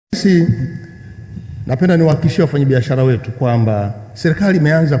Sisi napenda niwahakikishie wafanyabiashara wetu kwamba serikali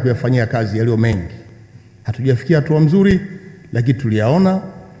imeanza kuyafanyia kazi yaliyo mengi. Hatujafikia hatua nzuri, lakini tuliyaona.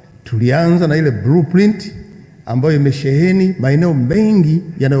 Tulianza na ile blueprint ambayo imesheheni maeneo mengi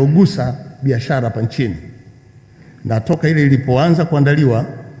yanayogusa biashara hapa nchini. Na toka ile ilipoanza kuandaliwa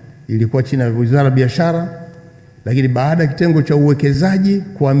ilikuwa chini ya Wizara ya Biashara, lakini baada ya kitengo cha uwekezaji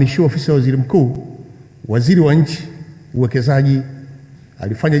kuhamishiwa ofisi ya Waziri Mkuu, waziri wa nchi uwekezaji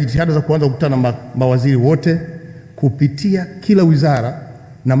alifanya jitihada za kuanza kukutana na mawaziri wote kupitia kila wizara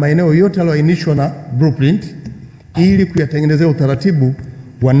na maeneo yote yaliyoainishwa na blueprint ili kuyatengenezea utaratibu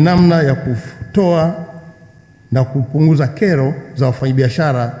wa namna ya kutoa na kupunguza kero za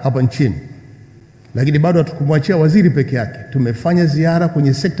wafanyabiashara hapa nchini. Lakini bado hatukumwachia waziri peke yake. Tumefanya ziara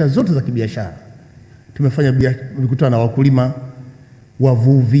kwenye sekta zote za kibiashara. Tumefanya mikutano na wakulima,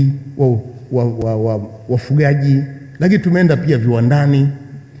 wavuvi, wafugaji, lakini tumeenda pia viwandani.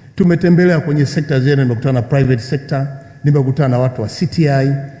 Tumetembelea kwenye sekta zenu, nimekutana na private sector, nimekutana na watu wa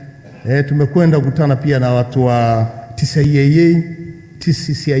CTI, tumekwenda kukutana pia na watu wa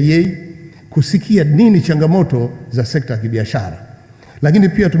TCCIA kusikia nini changamoto za sekta ya kibiashara. Lakini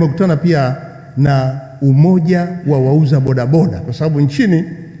pia tumekutana pia na umoja wa wauza bodaboda, kwa sababu nchini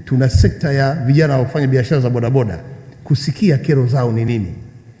tuna sekta ya vijana wafanya biashara za bodaboda, kusikia kero zao ni nini.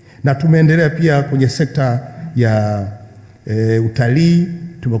 Na tumeendelea pia kwenye sekta ya utalii,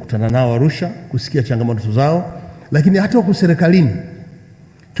 tumekutana nao Arusha kusikia changamoto zao. Lakini hata huko serikalini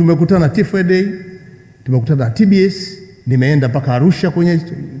tumekutana na tfda, tumekutana na TBS, nimeenda mpaka Arusha kwenye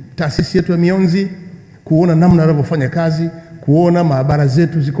taasisi yetu ya mionzi kuona namna wanavyofanya kazi, kuona maabara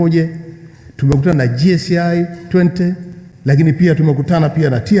zetu zikoje. Tumekutana na GSI 20, lakini pia tumekutana pia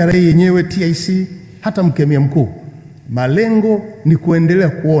na TRA yenyewe, TIC, hata mkemia mkuu. Malengo ni kuendelea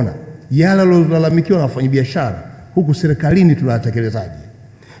kuona yale yalolalamikiwa na wafanyabiashara huku serikalini tunayatekelezaje.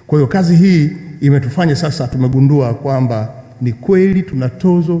 Kwa hiyo kazi hii imetufanya sasa tumegundua kwamba ni kweli tuna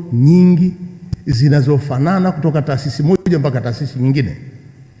tozo nyingi zinazofanana kutoka taasisi moja mpaka taasisi nyingine.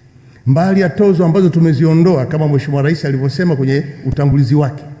 Mbali ya tozo ambazo tumeziondoa kama Mheshimiwa Rais alivyosema kwenye utangulizi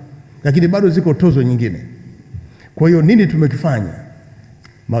wake, lakini bado ziko tozo nyingine. Kwa hiyo nini tumekifanya?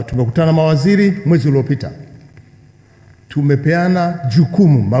 Tumekutana na mawaziri mwezi uliopita. Tumepeana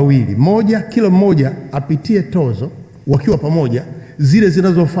jukumu mawili. Moja, kila mmoja apitie tozo wakiwa pamoja, zile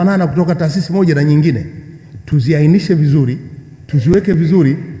zinazofanana kutoka taasisi moja na nyingine. Tuziainishe vizuri, tuziweke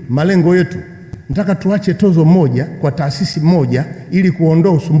vizuri malengo yetu. Nataka tuache tozo moja kwa taasisi moja ili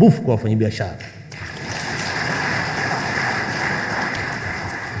kuondoa usumbufu kwa wafanyabiashara.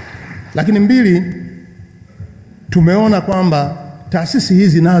 Lakini mbili, tumeona kwamba taasisi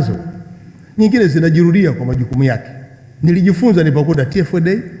hizi nazo nyingine zinajirudia kwa majukumu yake. Nilijifunza nilipokuwa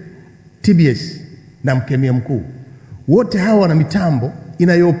tfda, TBS na mkemia mkuu. Wote hawa wana mitambo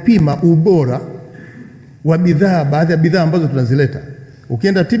inayopima ubora wa bidhaa, baadhi ya bidhaa ambazo tunazileta.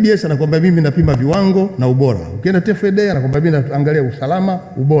 Ukienda TBS anakuambia mimi napima viwango na ubora. Ukienda tfda anakuambia mimi naangalia usalama,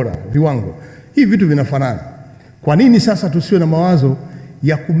 ubora, viwango. Hivi vitu vinafanana. Kwa nini sasa tusiwe na mawazo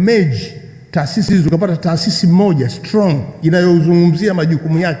ya kumerge taasisi hizo, tukapata taasisi moja strong inayozungumzia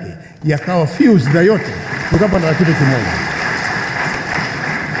majukumu yake yakawa fused na yote, tukapata na kitu kimoja.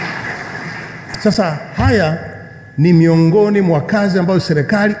 Sasa haya ni miongoni mwa kazi ambayo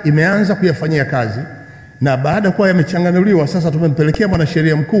serikali imeanza kuyafanyia kazi, na baada ya kuwa yamechanganuliwa sasa tumempelekea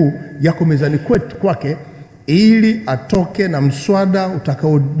mwanasheria mkuu yako mezani kwake ili atoke na mswada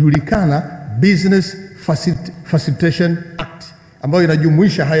utakaojulikana Business Facilitation Act, ambayo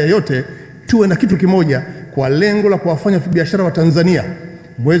inajumuisha haya yote. Tuwe na kitu kimoja kwa lengo la kuwafanya biashara wa Tanzania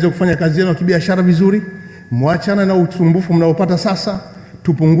muweze kufanya kazi yenu ya kibiashara vizuri, muachana na usumbufu mnaopata sasa,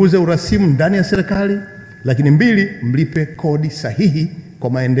 tupunguze urasimu ndani ya serikali, lakini mbili, mlipe kodi sahihi kwa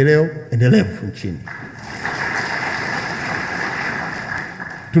maendeleo endelevu nchini.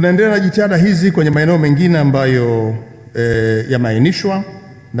 Tunaendelea na jitihada hizi kwenye maeneo mengine ambayo yameainishwa,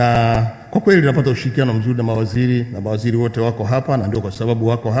 na kwa kweli tunapata ushirikiano mzuri na mawaziri wote wako hapa, na ndio kwa sababu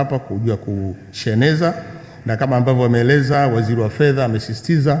wako hapa kujua kusheneza. Na kama ambavyo wameeleza, waziri wa fedha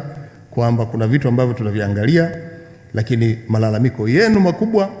amesisitiza kwamba kuna vitu ambavyo tunaviangalia, lakini malalamiko yenu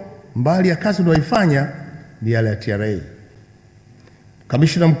makubwa mbali ya kazi tunayoifanya ni yale ya TRA.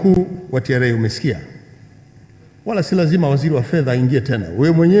 Kamishna mkuu wa TRA umesikia, wala si lazima waziri wa fedha aingie tena.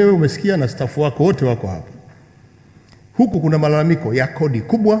 Wewe mwenyewe umesikia na staff wako wote wako hapa. Huku kuna malalamiko ya kodi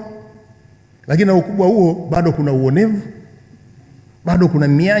kubwa, lakini na ukubwa huo bado kuna uonevu, bado kuna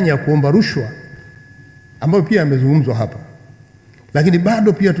mianya ya kuomba rushwa ambayo pia yamezungumzwa hapa. Lakini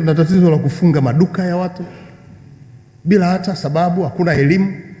bado pia tuna tatizo la kufunga maduka ya watu bila hata sababu, hakuna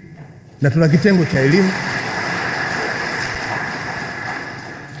elimu, na tuna kitengo cha elimu.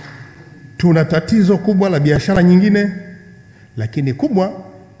 Tuna tatizo kubwa la biashara nyingine, lakini kubwa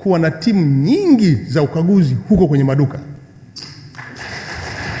kuwa na timu nyingi za ukaguzi huko kwenye maduka.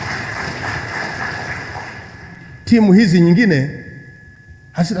 Timu hizi nyingine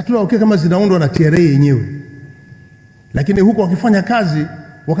hazitatoa kama zinaundwa na TRA yenyewe, lakini huko wakifanya kazi,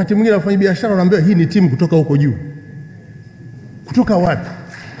 wakati mwingine wafanya biashara wanaambiwa hii ni timu kutoka huko juu. Kutoka wapi?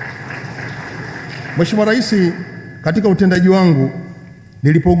 Mheshimiwa Rais, katika utendaji wangu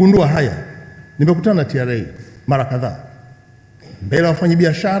nilipogundua haya, nimekutana na TRA mara kadhaa mbele ya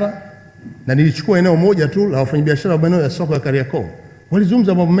wafanyabiashara, na nilichukua eneo moja tu la wafanyabiashara wa maeneo ya soko ya Kariakoo.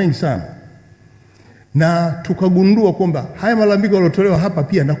 Walizungumza mambo mengi sana, na tukagundua kwamba haya malalamiko yaliyotolewa hapa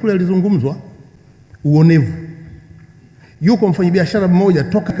pia na kule yalizungumzwa. Uonevu. Yuko mfanyabiashara mmoja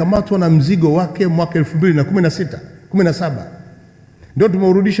toka kamatwa na mzigo wake mwaka 2017 ndio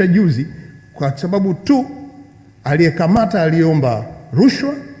tumeurudisha juzi, kwa sababu tu aliyekamata aliomba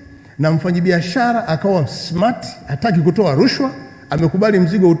rushwa, na mfanyabiashara akawa smart, hataki kutoa rushwa, amekubali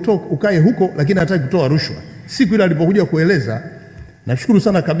mzigo ukae huko, lakini hataki kutoa rushwa. Siku ile alipokuja kueleza, nashukuru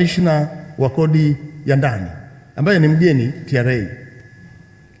sana kamishna wa kodi ya ndani ambaye ni mgeni TRA.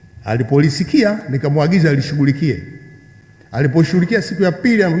 Alipolisikia nikamwagiza alishughulikie. Aliposhughulikia siku ya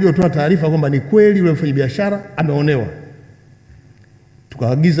pili anakuja kutoa taarifa kwamba ni kweli yule mfanyabiashara ameonewa.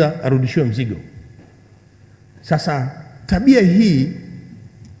 Tukaagiza arudishiwe mzigo. Sasa tabia hii,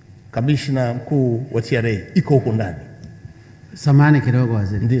 kamishna mkuu wa TRA, iko huko ndani. Samahani kidogo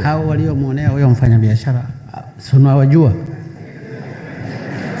waziri. Hao waliomuonea huyo mfanyabiashara si unawajua?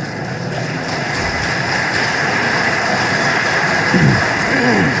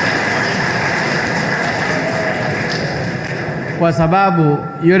 Kwa sababu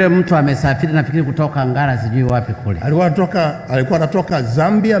yule mtu amesafiri nafikiri kutoka Ngara sijui wapi kule. Alikuwa anatoka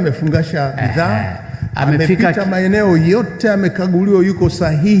Zambia, amefungasha bidhaa, amepita maeneo yote, amekaguliwa, yuko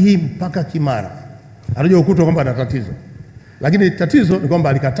sahihi mpaka Kimara. Anajua ukuta kwamba ana tatizo. Lakini tatizo ni kwamba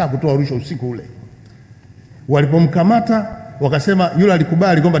alikataa kutoa rushwa usiku ule. Walipomkamata wakasema yule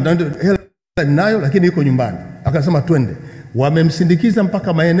alikubali kwamba hela ninayo lakini yuko nyumbani. Akasema twende. Wamemsindikiza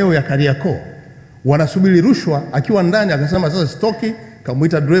mpaka maeneo ya Kariakoo. Wanasubiri rushwa, akiwa ndani akasema sasa stoki,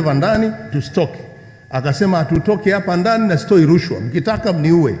 kamuita driver ndani tu stoki. Akasema hatutoke hapa ndani na stoi rushwa, mkitaka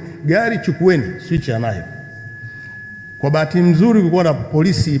mniue, gari chukueni, switch anayo. Kwa bahati nzuri kulikuwa na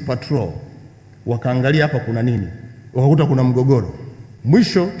polisi patrol, wakaangalia hapa kuna nini, wakakuta kuna mgogoro.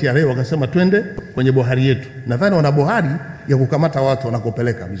 Mwisho TRA wakasema twende kwenye bohari yetu. Nadhani wana bohari ya kukamata watu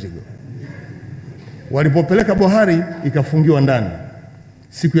wanakopeleka mizigo. Walipopeleka bohari ikafungiwa ndani.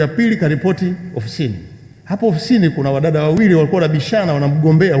 Siku ya pili karipoti ofisini. Hapo ofisini kuna wadada wawili walikuwa wanabishana,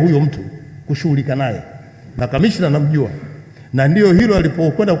 wanamgombea huyo mtu kushughulika naye, na kamishna namjua. Na ndio hilo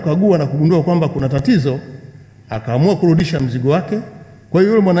alipokwenda kukagua na kugundua kwamba kuna tatizo, akaamua kurudisha mzigo wake. Kwa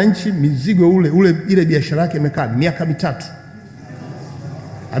hiyo yule mwananchi mizigo ile biashara yake imekaa miaka 3.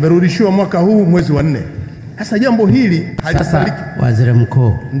 Amerudishiwa mwaka huu mwezi wa 4. Sasa jambo hili halisaliki. Waziri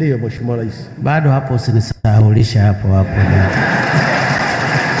Mkuu. Ndiyo Mheshimiwa Rais. Bado hapo usinisahaulisha hapo.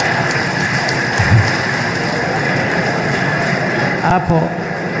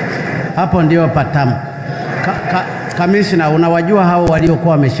 Hapo ndio patamu. Kamishna, unawajua hao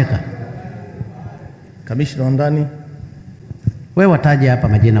waliokuwa wameshika? Kamishna wa ndani. Wewe wataje hapa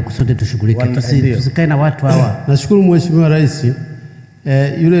majina kusudi tushughulike, tusikae na watu hawa. Nashukuru Mheshimiwa Rais.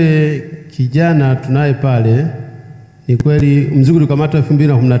 Yule kijana tunaye pale, ni kweli mzigo ulikamatwa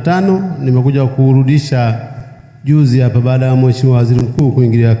 2015, nimekuja kurudisha juzi hapa baada ya Mheshimiwa Waziri Mkuu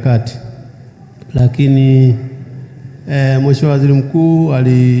kuingilia kati. Lakini Mheshimiwa Waziri Mkuu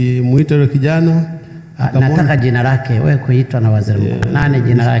alimuita yule kijana. Nataka jina lake, wewe kuitwa na Waziri Mkuu. Nani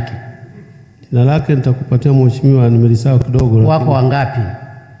jina lake? Jina lake nitakupatia Mheshimiwa, nimelisahau kidogo. Wako wangapi?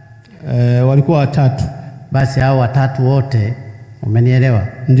 Walikuwa 3. Basi hao 3 wote, umenielewa?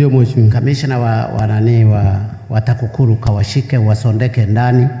 Ndio Mheshimiwa. Kamishna wa TAKUKURU kawashike, wasondeke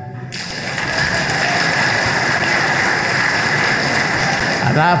ndani.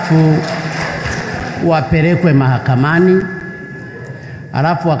 Alafu wapelekwe mahakamani.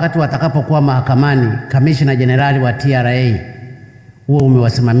 Alafu wakati watakapokuwa mahakamani, kamishna jenerali wa TRA huo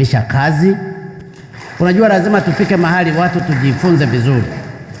umewasimamisha kazi. Unajua lazima tufike mahali watu tujifunze vizuri.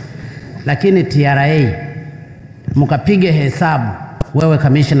 Lakini TRA mkapige hesabu, wewe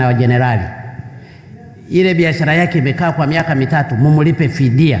kamishna wa jenerali, ile biashara yake imekaa kwa miaka 3, mumulipe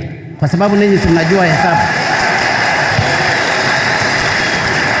fidia, kwa sababu ninyi si mnajua hesabu.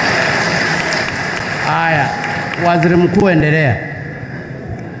 Haya, Waziri Mkuu endelea.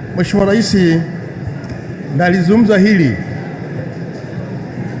 Mheshimiwa Rais, nalizungumza hili.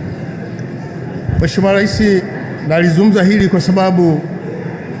 Mheshimiwa Rais, nalizungumza hili kwa sababu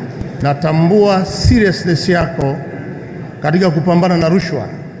natambua seriousness yako katika kupambana na rushwa,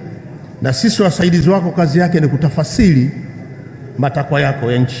 na sisi wasaidizi wako kazi yake ni kutafasiri matakwa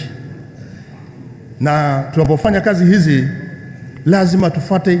yako ya nchi, na tunapofanya kazi hizi lazima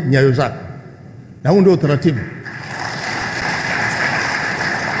tufuate nyayo zako, na huu ndio utaratibu.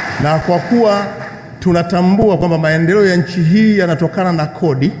 Na kwa kuwa tunatambua kwamba maendeleo ya nchi hii yanatokana na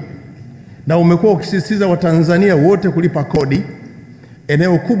kodi, na umekuwa ukisisitiza Watanzania wote kulipa kodi,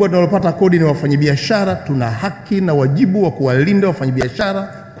 eneo kubwa tunalopata kodi ni wafanyabiashara. Tuna haki na wajibu wa kuwalinda wafanyabiashara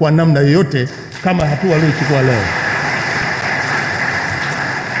kwa namna yoyote, kama hatua waliochukua leo.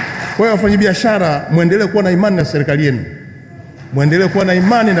 Kwa hiyo wafanyabiashara, muendelee kuwa na imani na serikali yenu, muendelee kuwa na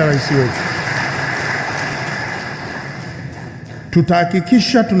imani na rais wetu.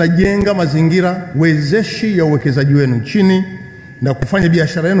 Tutahakikisha tunajenga mazingira wezeshi ya uwekezaji wenu nchini na kufanya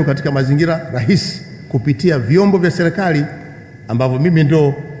biashara yenu katika mazingira rahisi kupitia vyombo vya serikali ambavyo mimi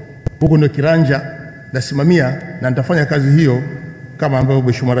ndo huko ndo kiranja nasimamia, na nitafanya kazi hiyo kama ambavyo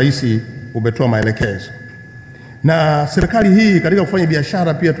Mheshimiwa Rais umetoa maelekezo. Na serikali hii katika kufanya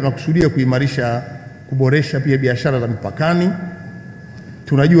biashara pia tunakusudia kuboresha pia biashara za mipakani.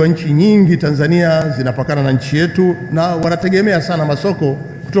 Tunajua nchi nyingi Tanzania zinapakana na nchi yetu na wanategemea sana masoko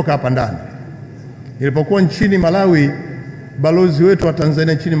kutoka hapa ndani. Nilipokuwa nchini Malawi, balozi wetu wa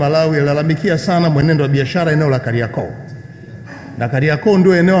Tanzania nchini Malawi alilalamikia sana mwenendo wa biashara eneo la Kariakoo. Na Kariakoo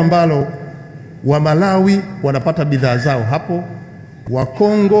ndio eneo ambalo wa Malawi wanapata bidhaa zao hapo, wa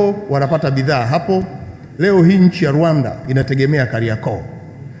Kongo wanapata bidhaa hapo. Leo hii nchi ya Rwanda inategemea Kariakoo.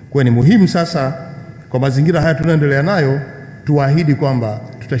 Kwa ni muhimu sasa kwa mazingira haya tunaendelea nayo, tuahidi kwamba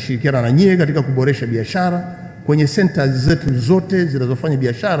tutashirikiana na nyie katika kuboresha biashara kwenye centers zetu zote zinazofanya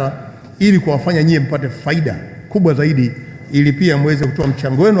biashara, ili kuwafanya nyie mpate faida kubwa zaidi, ili pia muweze kutoa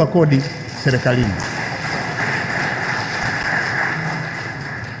mchango wenu wa kodi serikalini.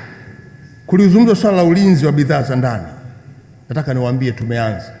 Kulizungumzwa swala la ulinzi wa bidhaa za ndani. Nataka niwaambie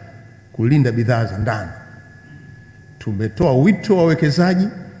tumeanza kulinda bidhaa za ndani. Tumetoa wito wa wawekezaji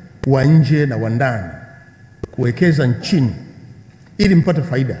wa nje na wa ndani kuwekeza nchini ili mpate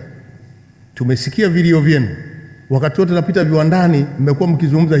faida. Tumesikia vilio vyenu wakati wote napita viwandani, mmekuwa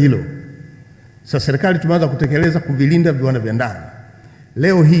mkizungumza hilo. Sasa serikali tumeanza kutekeleza kuvilinda viwanda vya ndani.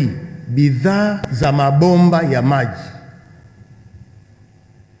 Leo hii bidhaa za mabomba ya maji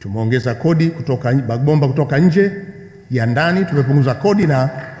tumeongeza kodi kutoka mabomba kutoka nje, ya ndani tumepunguza kodi, na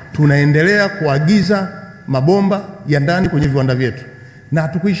tunaendelea kuagiza mabomba ya ndani kwenye viwanda vyetu. Na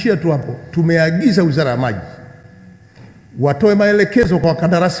hatukuishia tu hapo, tumeagiza Wizara ya Maji watoe maelekezo kwa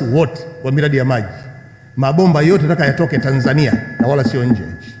wakandarasi wote wa miradi ya maji, mabomba yote nataka yatoke Tanzania na wala sio nje.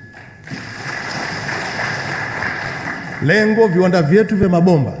 Lengo viwanda vyetu vya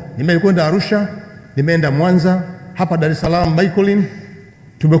mabomba, nimekwenda Arusha, nimeenda Mwanza, hapa Dar es Salaam Michaelin,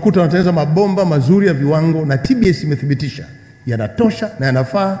 tumekuta wanatengeneza mabomba mazuri ya viwango, na TBS imethibitisha yanatosha na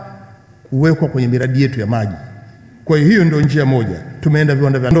yanafaa kuwekwa kwenye miradi yetu ya maji. Kwa hiyo ndio njia moja. Tumeenda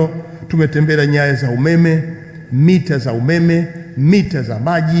viwanda vya ndoo, tumetembelea nyaya za umeme, mita za umeme, mita za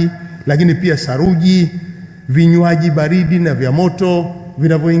maji, lakini pia saruji, vinywaji baridi na vya moto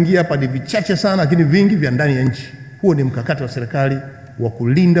vinavyoingia hapa ni vichache sana, lakini vingi vya ndani ya nchi. Huo ni mkakati wa serikali wa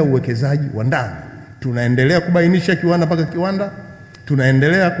kulinda uwekezaji wa ndani. Tunaendelea kubainisha kiwanda mpaka kiwanda.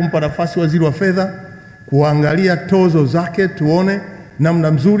 Tunaendelea kumpa nafasi waziri wa fedha kuangalia tozo zake, tuone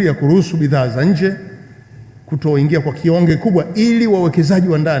namna mzuri ya kuruhusu bidhaa za nje kutoingia kwa kiwango kikubwa, ili wawekezaji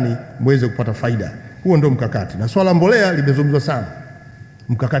wa ndani muweze kupata faida. Huo ndio mkakati. Na swala mbolea limezungumzwa sana.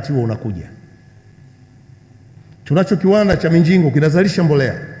 Mkakati huo unakuja. Tunacho kiwanda cha Minjingo kinazalisha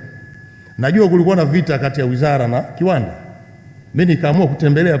mbolea. Najua kulikuwa na vita kati ya wizara na kiwanda. Mimi nikaamua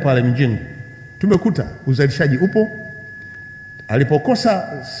kutembelea pale Minjingo. Tumekuta uzalishaji upo. Alipokosa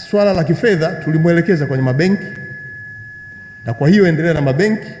swala la kifedha tulimwelekeza kwenye mabenki. Na kwa hiyo endelea na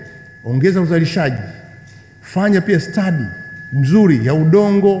mabenki, ongeza uzalishaji. Fanya pia study mzuri ya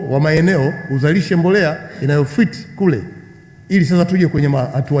udongo wa maeneo, uzalishe mbolea inayofit kule, ili sasa tuje kwenye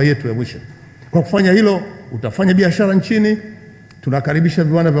hatua yetu ya mwisho. Kwa kufanya hilo utafanya biashara nchini, tunakaribisha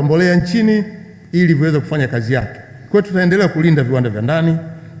viwanda vya mbolea nchini ili viweze kufanya kazi yake. Kwa hiyo tutaendelea kulinda viwanda vya ndani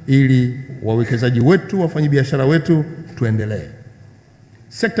ili wawekezaji wetu, wafanyabiashara wetu tuendelee.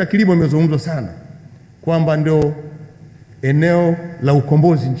 Sekta kilimo imezungumzwa sana kwamba ndio eneo la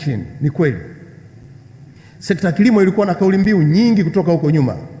ukombozi nchini. Ni kweli. Sekta kilimo ilikuwa na kauli mbiu nyingi kutoka huko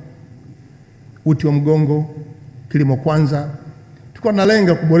nyuma. Uti wa mgongo, kilimo kwanza. Tulikuwa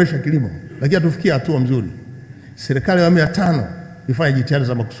tunalenga kuboresha kilimo, lakini hatufikia hatua mzuri. Serikali ya awamu ya 5 ifanye jitihada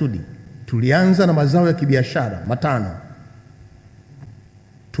za makusudi. Tulianza na mazao ya kibiashara matano.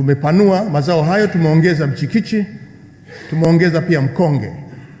 Tumepanua mazao hayo, tumeongeza mchikichi, tumeongeza pia mkonge.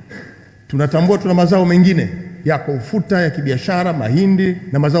 Tunatambua tuna mazao mengine yako ufuta ya kibiashara, mahindi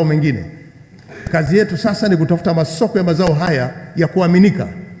na mazao mengine. Kazi yetu sasa ni kutafuta masoko ya mazao haya ya kuaminika,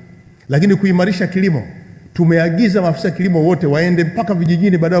 lakini kuimarisha kilimo. Tumeagiza maafisa kilimo wote waende mpaka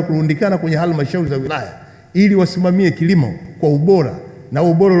vijijini baada ya kurundikana kwenye halmashauri za wilaya ili wasimamie kilimo kwa ubora, na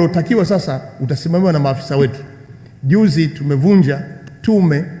ubora uliotakiwa sasa utasimamiwa na maafisa wetu. Juzi tumevunja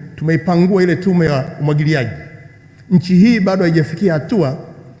tumeipangua ile tume ya umwagiliaji. Nchi hii bado haijafikia hatua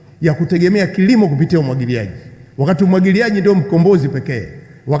ya kutegemea kilimo kupitia umwagiliaji, wakati umwagiliaji ndio mkombozi pekee.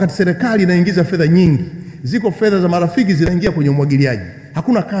 Wakati serikali inaingiza fedha nyingi, ziko fedha za marafiki zinaingia kwenye umwagiliaji.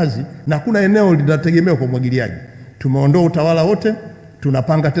 Hakuna kazi na hakuna eneo linategemewa kwa umwagiliaji. Tumeondoa utawala wote,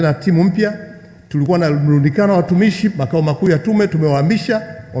 tunapanga tena timu mpya. Tulikuwa na mrundikano wa watumishi makao makuu ya tume, tumewahamisha,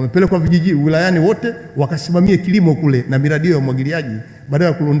 wamepelekwa vijiji wilayani wote wakasimamie kilimo kule na miradi ya umwagiliaji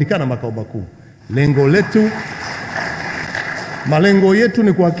badala ya kurundikana makao makuu. Malengo yetu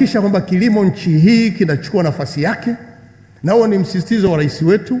ni kuhakikisha kwamba kilimo nchi hii kinachukua nafasi yake, na huo ni msisitizo wa rais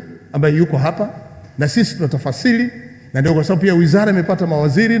wetu ambaye yuko hapa, na sisi tunatafasiri, na ndio kwa sababu pia wizara imepata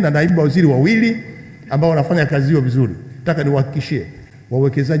mawaziri na naibu waziri wawili ambao wanafanya kazi hiyo vizuri. Nataka niwahakikishie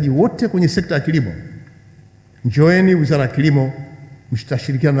wawekezaji wote kwenye sekta ya kilimo, njoeni wizara ya kilimo,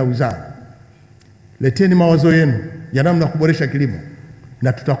 mtashirikiana na wizara. Leteni mawazo yenu ya namna kuboresha kilimo,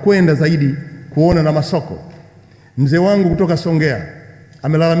 na tutakwenda zaidi kuona na masoko. Mzee wangu kutoka Songea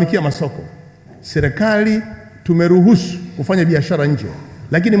amelalamikia masoko. Serikali tumeruhusu kufanya biashara nje,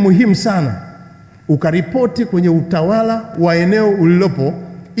 lakini muhimu sana ukaripoti kwenye utawala wa eneo ulilopo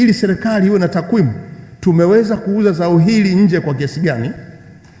ili serikali iwe na takwimu. Tumeweza kuuza zao hili nje kwa kiasi gani?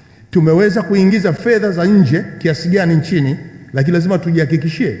 Tumeweza kuingiza fedha za nje kiasi gani nchini? Lakini lazima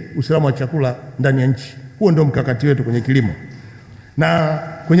tujihakikishie usalama wa chakula ndani ya nchi. Huo ndio mkakati wetu kwenye kilimo. Na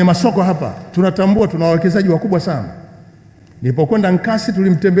kwenye masoko hapa tunatambua tuna wawekezaji wakubwa sana. Nilipokwenda Nkasi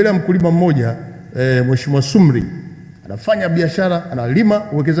tulimtembelea mkulima mmoja, Mheshimiwa Sumri. Anafanya biashara,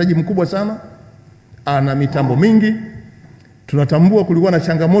 analima, uwekezaji mkubwa sana, ana mitambo mingi. Tunatambua kulikuwa na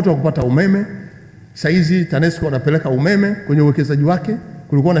changamoto ya kupata umeme. Saizi TANESCO wanapeleka umeme kwenye uwekezaji wake.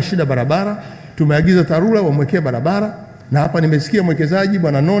 Kulikuwa na shida barabara, tumeagiza TARURA wamwekee barabara, na hapa nimesikia mwekezaji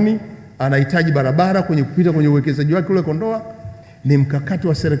Bwana Noni anahitaji barabara kupita kwenye uwekezaji wake ule Kondoa. Ni mkakati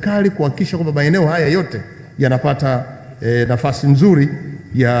wa serikali kuhakikisha kwamba maeneo haya yote yanapata nafasi nzuri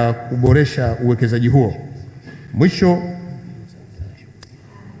ya kuboresha uwekezaji huo. Mwisho,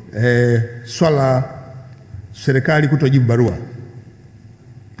 swala serikali kutojibu barua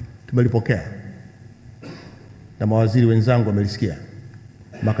tumelipokea na mawaziri wenzangu wamelisikia,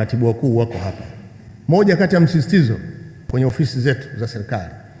 makatibu wakuu wako hapa. Moja kati ya msisitizo kwenye ofisi zetu za serikali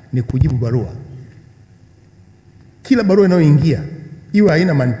ni kujibu barua. Kila barua inayoingia iwe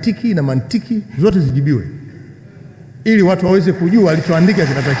haina mantiki na mantiki zote zijibiwe, ili watu waweze kujua alichoandika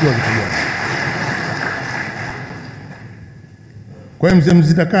kinatakiwa kutujua. Kwa hiyo mzee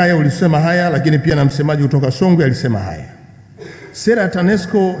Mzitakaya ulisema haya, lakini pia na msemaji kutoka Songwe alisema haya. Sera ya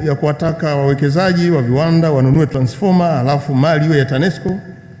TANESCO ya kuwataka wawekezaji wa viwanda wanunue transformer, alafu mali iwe ya TANESCO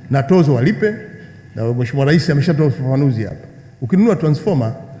na tozo walipe, na Mheshimiwa Rais ameshatoa ufafanuzi hapa. Ukinunua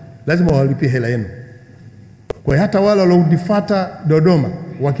transformer lazima walipie hela yenu. Kwa hata wale walionifuata Dodoma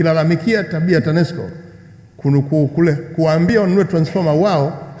wakilalamikia tabia ya TANESCO kule kuambia wanunue transformer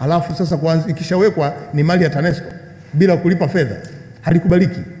wao, alafu sasa ikishawekwa ni mali ya TANESCO bila kulipa fedha,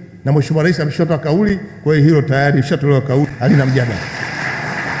 halikubaliki. Na Mheshimiwa Rais ameshatoa kauli, kwa hiyo hilo tayari ishatolewa kauli, halina mjadala.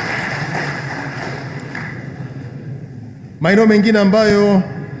 Maeneo mengine ambayo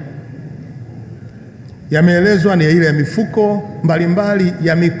yameelezwa ni ile ya mifuko mbalimbali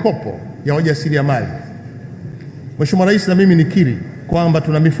ya mikopo ya wajasiriamali. Mheshimiwa Rais na mimi nikiri kwamba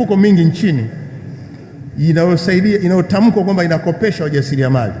tuna mifuko mingi nchini inayosaidia, inayotamkwa kwamba inakopesha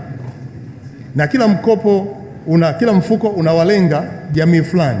wajasiriamali, na kila mfuko unawalenga jamii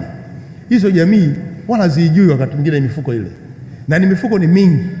fulani. Hizo jamii wala zijui wakati mwingine mifuko ile, na ni mifuko ni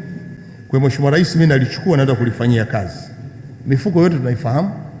mingi. Kwa Mheshimiwa Rais mimi nalichukua naenda kulifanyia kazi. Mifuko yote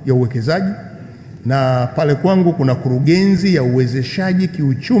tunaifahamu ya uwekezaji, na pale kwangu kuna kurugenzi ya uwezeshaji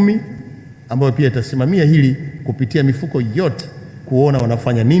kiuchumi ambayo pia itasimamia hili kupitia mifuko yote, kuona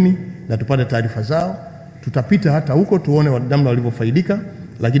wanafanya nini na tupate taarifa zao. Tutapita hata huko tuone namna walivyofaidika,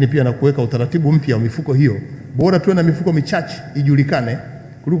 lakini pia na kuweka utaratibu mpya wa mifuko hiyo. Bora tuwe na mifuko michache ijulikane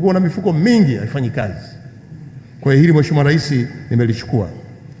kuliko na mifuko mingi haifanyi kazi. Kwa hiyo hili Mheshimiwa Rais nimelichukua.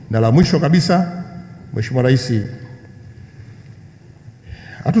 Na la mwisho kabisa, Mheshimiwa Rais,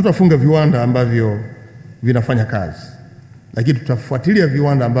 hatutafunga viwanda ambavyo vinafanya kazi, lakini tutafuatilia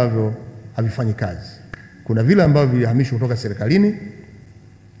viwanda ambavyo havifanyi kazi. Kuna vile ambavyo vilihamishwa kutoka serikalini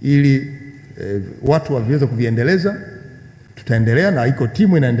ili watu waviweze kuviendeleza. Tutaendelea na iko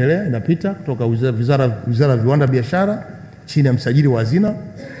timu inaendelea inapita kutoka Wizara ya Viwanda Biashara chini ya msajili wa hazina,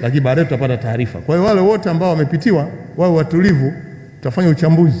 lakini baadaye tutapata taarifa. Kwa hiyo wale wote ambao wamepitiwa wao watulivu, tutafanya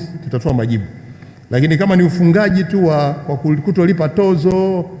uchambuzi, tutatoa majibu. Lakini kama ni ufungaji tu kwa kutolipa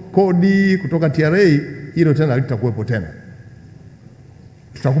tozo, kodi kutoka TRA, hilo tena litakuwepo tena.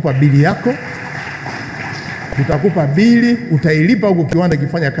 Tutakupa bili yako, tutakupa bili, utailipa huko kiwanda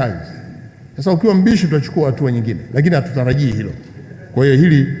kifanya kazi. Sasa ukiwa mbishi tutachukua hatua nyingine, lakini hatutarajii hilo. Kwa hiyo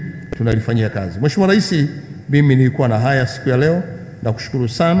hili tunalifanyia kazi. Mheshimiwa Rais, mimi nilikuwa na haya siku ya leo, na kushukuru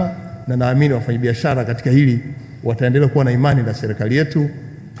sana, na naamini wafanyabiashara katika hili wataendelea kuwa na imani na serikali yetu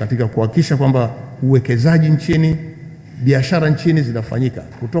katika kuhakikisha kwamba uwekezaji nchini, biashara nchini zinafanyika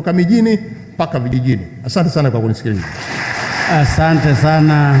kutoka mijini mpaka vijijini. Asante sana kwa kunisikiliza. Asante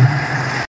sana.